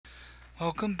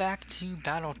Welcome back to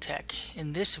BattleTech.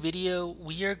 In this video,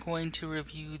 we are going to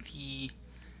review the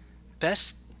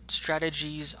best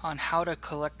strategies on how to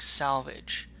collect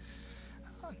salvage.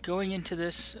 Going into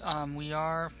this, we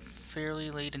are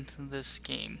fairly late into this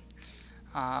game.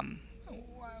 We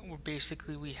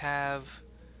have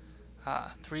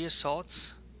 3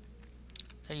 assaults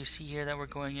that you see here that we're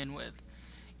going in with.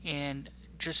 And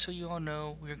just so you all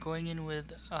know, we're going in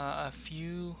with a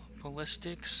few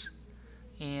ballistics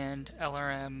and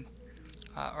LRM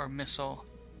or missile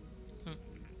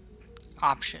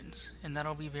options, and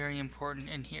that'll be very important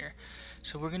in here.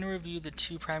 So we're going to review the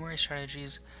 2 primary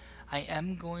strategies. I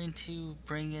am going to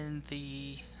bring in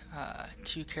the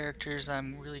 2 characters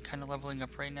I'm really kind of leveling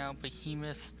up right now,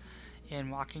 Behemoth and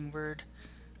Mockingbird,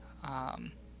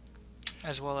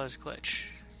 as well as Glitch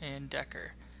and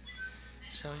Decker.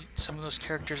 So some of those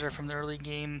characters are from the early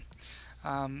game.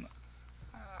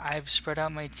 I've spread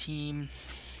out my team.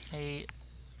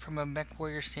 From a mech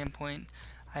warrior standpoint,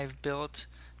 I've built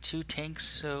 2 tanks,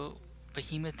 so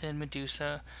Behemoth and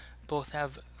Medusa both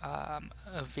have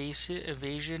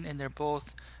evasion, and they're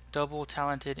both double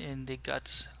talented in the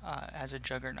guts as a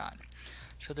juggernaut.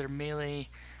 So they're melee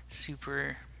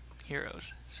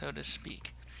superheroes, so to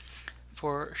speak.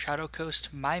 For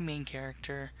Shadowcoast, my main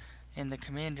character and the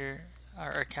commander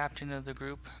are captain of the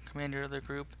group, commander of the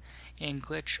group, and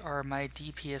Glitch are my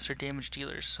DPS or damage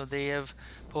dealers. So they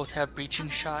both have breaching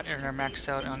shot and are maxed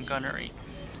out on gunnery.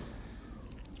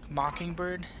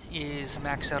 Mockingbird is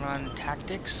maxed out on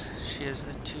tactics. She has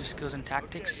the 2 skills in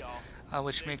tactics,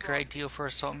 which make her ideal for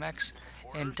assault mechs.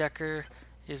 And Decker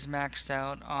is maxed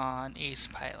out on ace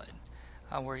pilot,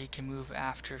 where he can move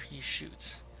after he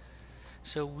shoots.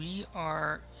 So we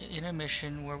are in a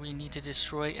mission where we need to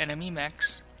destroy enemy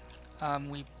mechs.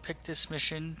 We picked this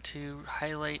mission to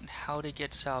highlight how to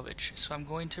get salvage. So I'm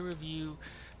going to review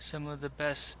some of the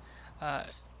best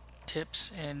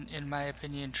tips and, in my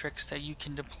opinion, tricks that you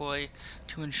can deploy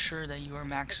to ensure that you are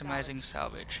maximizing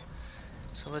salvage.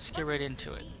 So let's get right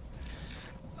into it.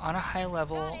 On a high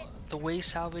level, the way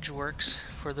salvage works,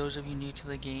 for those of you new to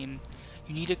the game,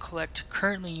 you need to collect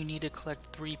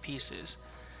 3 pieces.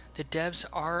 The devs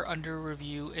are under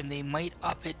review and they might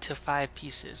up it to 5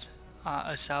 pieces.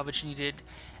 A salvage needed.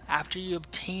 After you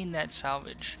obtain that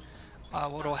salvage,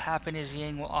 what will happen is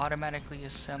Yang will automatically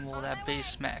assemble that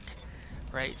base mech,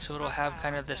 right? So it'll have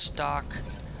kind of the stock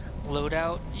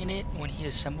loadout in it when he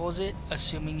assembles it,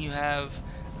 assuming you have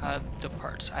the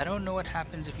parts. I don't know what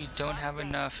happens if you don't have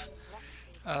enough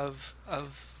of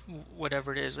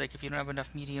whatever it is. Like if you don't have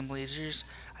enough medium lasers,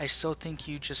 I still think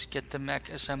you just get the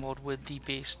mech assembled with the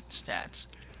base stats.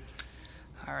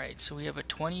 Alright, so we have a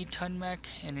 20-ton mech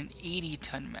and an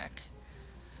 80-ton mech.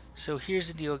 So here's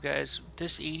the deal, guys.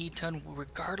 This 80-ton,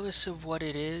 regardless of what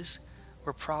it is,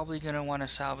 we're probably going to want to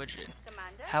salvage it.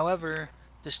 However,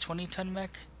 this 20-ton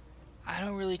mech, I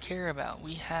don't really care about.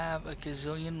 We have a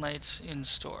gazillion lights in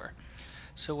store.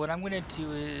 So what I'm going to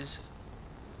do is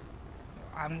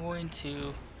I'm going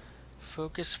to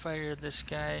focus fire this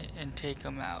guy and take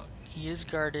him out. He is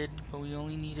guarded, but we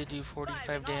only need to do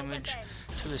 45 damage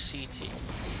to a CT.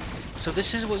 So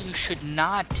this is what you should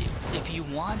not do. If you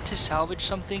want to salvage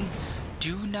something,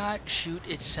 do not shoot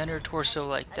its center torso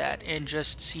like that and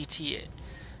just CT it,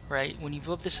 right? When you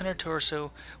blow up the center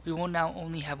torso, we will now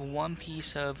only have 1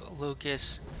 piece of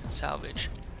locust salvage.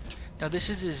 Now this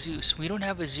is a Zeus. We don't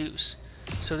have a Zeus.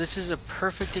 So this is a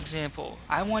perfect example.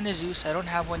 I want a Zeus. I don't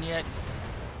have one yet.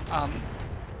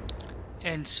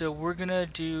 And so we're gonna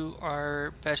do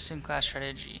our best-in-class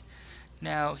strategy.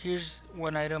 Now here's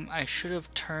one item. I should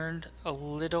have turned a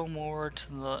little more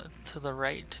to the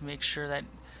right to make sure that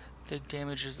the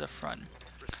damage is the front.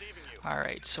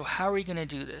 Alright, so how are we gonna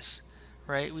do this?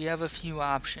 Right, we have a few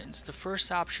options. The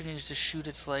first option is to shoot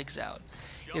its legs out.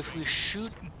 If we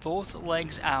shoot both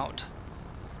legs out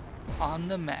on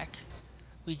the mech,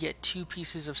 we get 2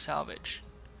 pieces of salvage.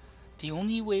 The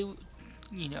only way,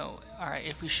 alright,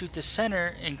 if we shoot the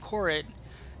center and core it,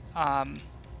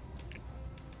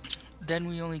 then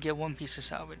we only get 1 piece of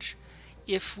salvage.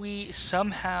 If we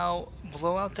somehow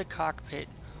blow out the cockpit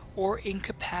or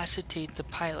incapacitate the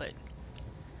pilot,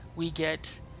 we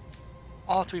get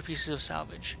all 3 pieces of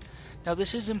salvage. Now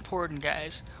this is important,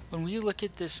 guys. When we look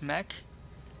at this mech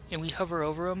and we hover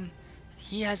over him,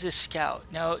 he has a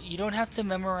scout. Now you don't have to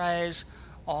memorize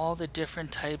all the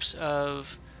different types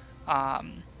of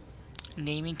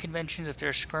naming conventions, if they're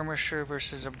a skirmisher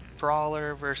versus a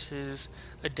brawler versus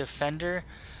a defender.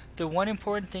 The one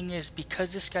important thing is,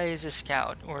 because this guy is a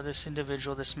scout, or this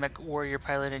individual, this mech warrior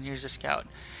pilot, and here's a scout,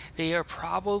 they are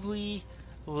probably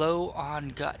low on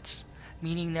guts.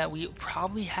 meaning that we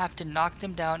probably have to knock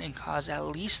them down and cause at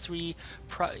least 3,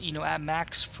 at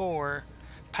max 4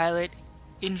 pilot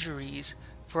injuries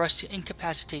for us to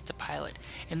incapacitate the pilot.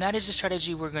 And that is the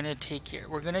strategy we're going to take here.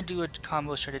 We're going to do a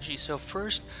combo strategy. So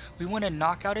first, we want to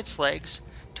knock out its legs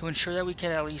to ensure that we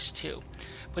get at least 2.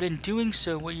 But in doing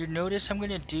so, what you notice I'm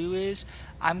going to do is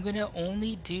I'm going to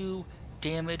only do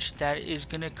damage that is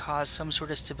going to cause some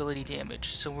sort of stability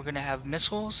damage. So we're going to have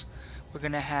missiles, we're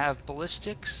going to have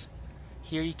ballistics.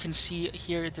 Here you can see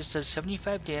here this does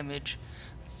 75 damage,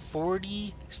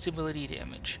 40 stability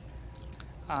damage.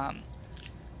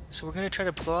 So we're going to try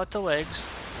to blow out the legs.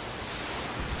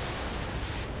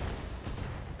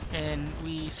 And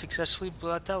we successfully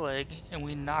blew out that leg and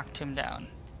we knocked him down.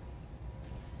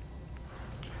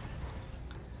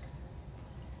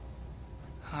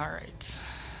 Alright.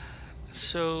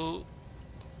 So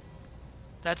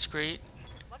that's great.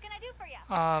 What can I do for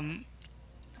you?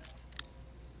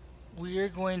 We are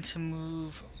going to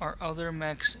move our other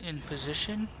mechs in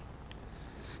position.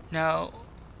 Now,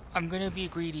 I'm going to be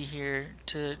greedy here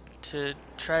to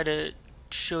try to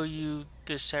show you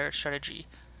this strategy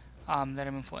that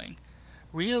I'm employing.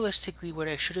 Realistically, what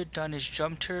I should have done is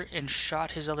jumped her and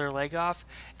shot his other leg off,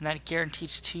 and that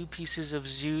guarantees 2 pieces of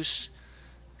Zeus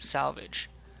salvage.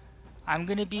 I'm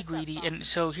going to be greedy, and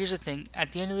so here's the thing.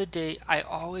 At the end of the day, I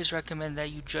always recommend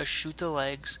that you just shoot the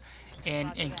legs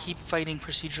and keep fighting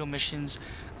procedural missions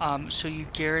so you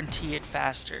guarantee it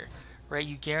faster. Right,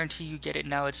 you guarantee you get it.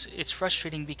 Now it's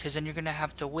frustrating because then you're gonna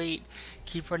have to wait,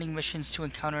 keep running missions to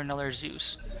encounter another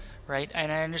Zeus, right?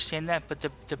 And I understand that, but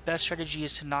the best strategy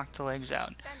is to knock the legs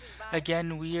out.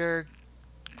 Again, we are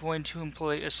going to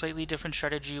employ a slightly different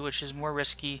strategy, which is more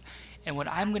risky. And what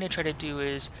I'm going to try to do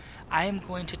is I am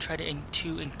going to try to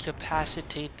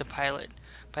incapacitate the pilot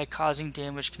by causing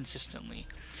damage consistently.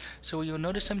 So what you'll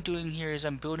notice I'm doing here is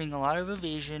I'm building a lot of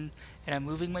evasion, and I'm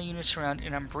moving my units around,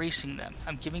 and I'm bracing them.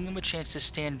 I'm giving them a chance to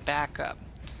stand back up,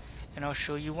 and I'll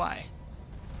show you why.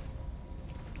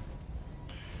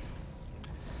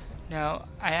 Now,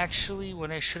 what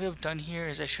I should have done here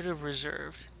is I should have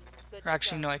reserved. Or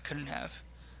actually, no, I couldn't have.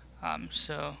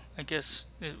 So I guess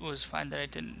it was fine that I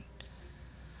didn't.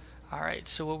 Alright,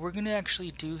 so what we're going to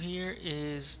actually do here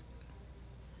is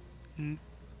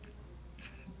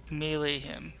melee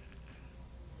him.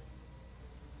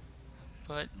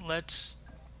 But let's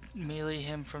melee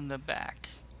him from the back.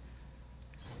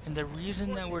 And the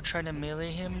reason that we're trying to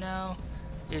melee him now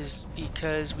is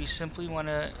because we simply want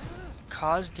to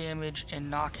cause damage and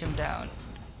knock him down.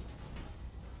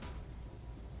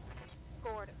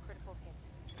 Scored a critical hit.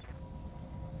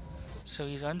 So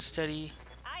he's unsteady.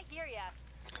 I hear ya.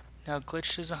 Now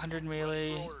glitch is 100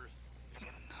 melee,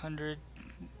 100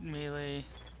 melee.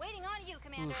 Waiting on you,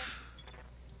 Commander. Oof.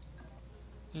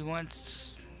 We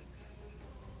want...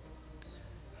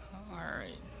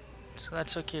 Alright, so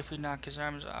that's okay if we knock his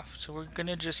arms off. So we're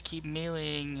gonna just keep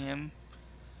meleeing him.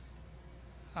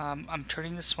 I'm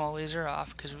turning the small laser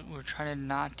off because we're trying to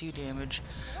not do damage.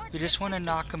 We just want to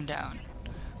knock him down.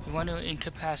 We want to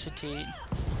incapacitate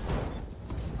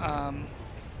the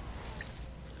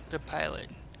pilot.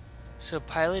 So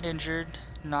pilot injured,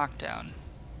 knockdown.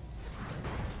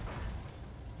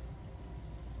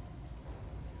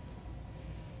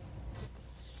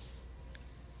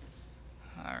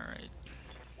 Alright.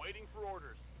 Waiting for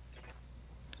orders.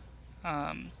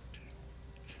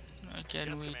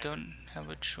 Again, we don't have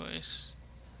a choice,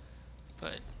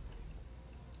 but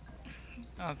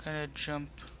I'll kind of jump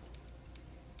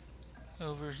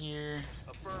over here.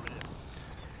 Affirmative.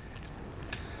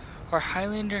 Our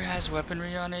Highlander has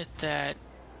weaponry on it that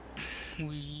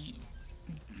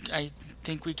I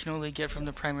think we can only get from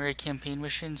the primary campaign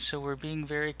mission, so we're being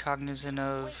very cognizant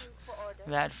of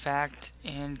that fact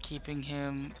and keeping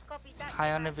him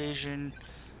high on evasion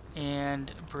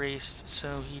and braced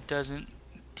so he doesn't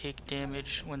take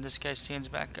damage when this guy stands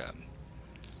back up.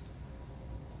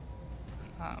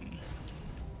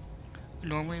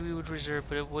 Normally we would reserve,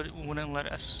 but it wouldn't let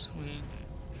us. We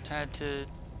had to...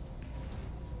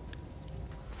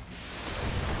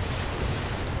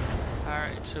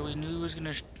 Alright, so we knew it was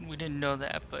gonna... we didn't know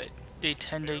that, but they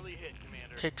tend to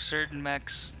pick certain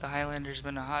mechs. The Highlander's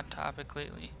been a hot topic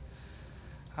lately.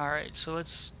 Alright, so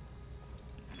let's...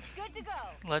 Good to go.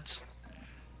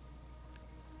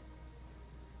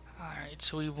 Alright,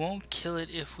 so we won't kill it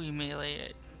if we melee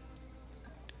it.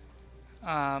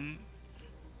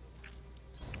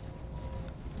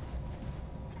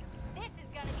 This is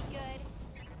gonna be good.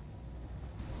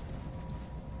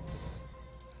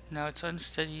 Now it's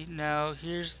unsteady. Now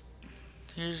here's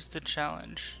the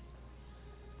challenge.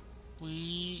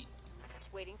 Waiting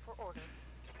for orders.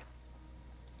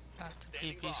 Not the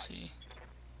PPC.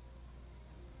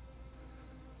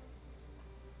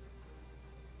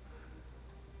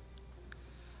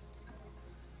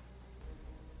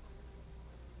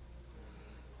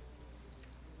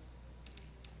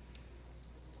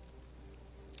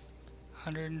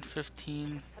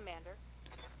 115, Commander.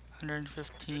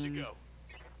 115, Go.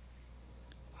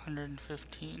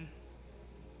 115.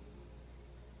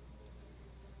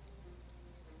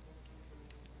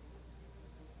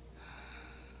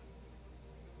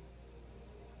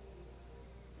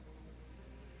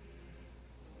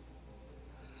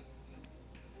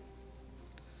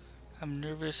 I'm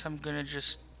nervous I'm gonna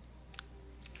just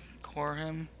core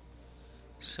him.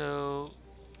 So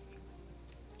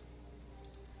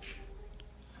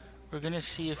we're gonna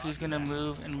see if he's gonna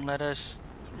move and let us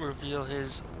reveal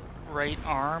his right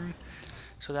arm.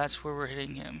 So that's where we're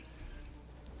hitting him.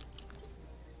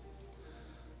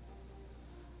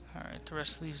 Alright, the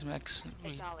rest of these mechs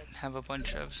we have a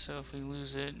bunch of, so if we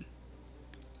lose it.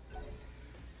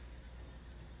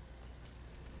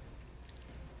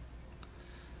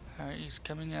 Alright, he's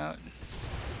coming out.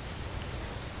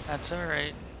 That's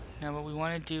alright. Now what we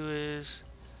want to do is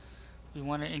we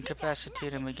want to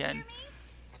incapacitate him again.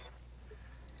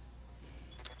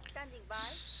 Standing by.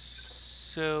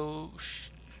 So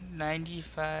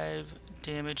 95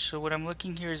 damage. So what I'm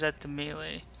looking here is at the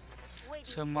melee.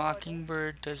 So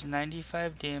Mockingbird does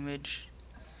 95 damage.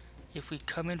 If we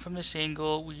come in from this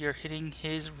angle, we are hitting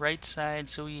his right side,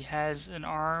 so he has an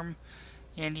arm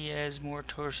and he has more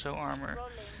torso armor.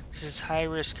 Rolling. This is high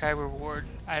risk, high reward.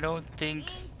 I don't think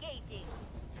Engaging.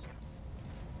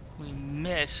 we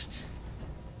missed.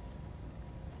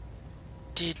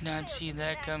 Did not see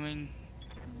that coming.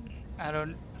 I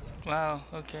don't. Wow,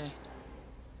 okay.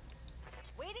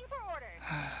 Waiting for orders.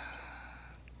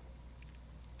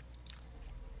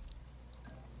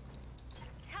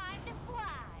 Time to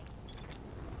fly.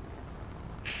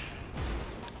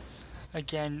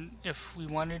 Again, if we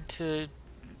wanted to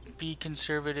be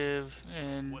conservative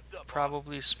and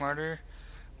probably smarter,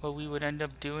 what we would end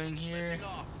up doing here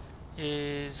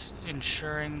is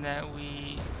ensuring that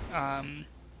we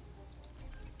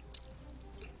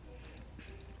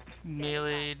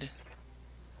meleeed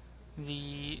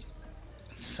the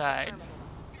side.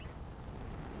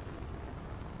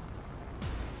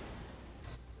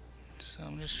 So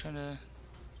I'm just trying to.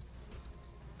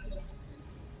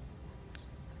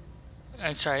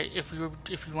 I'm sorry. If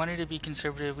we wanted to be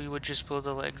conservative, we would just blow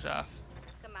the legs off.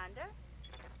 Commander.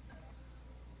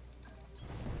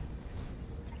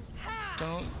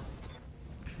 Don't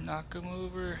knock him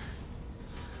over.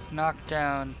 Knock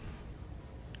down.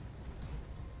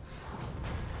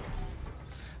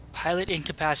 Pilot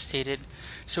incapacitated.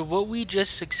 So what we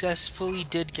just successfully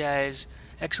did, guys.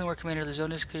 Excellent work, Commander. The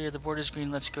zone is clear. The board is green.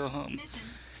 Let's go home.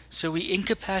 So we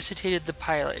incapacitated the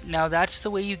pilot. Now that's the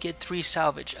way you get 3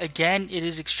 salvage. Again, it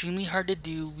is extremely hard to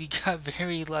do. We got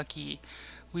very lucky.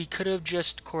 We could have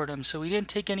just cored him. So we didn't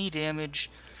take any damage.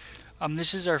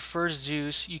 This is our first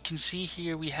Zeus. You can see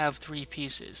here we have 3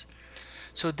 pieces.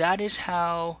 So that is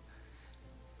how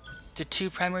the 2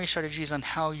 primary strategies on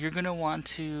how you're going to want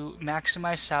to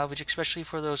maximize salvage, especially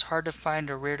for those hard to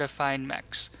find or rare to find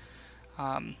mechs.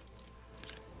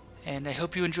 And I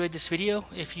hope you enjoyed this video.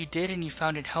 If you did and you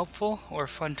found it helpful or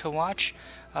fun to watch,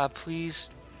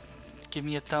 please give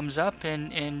me a thumbs up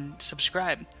and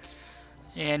subscribe.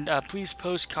 And please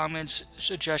post comments,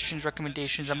 suggestions,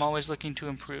 recommendations. I'm always looking to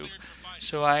improve.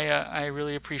 So I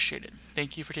really appreciate it.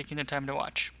 Thank you for taking the time to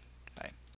watch.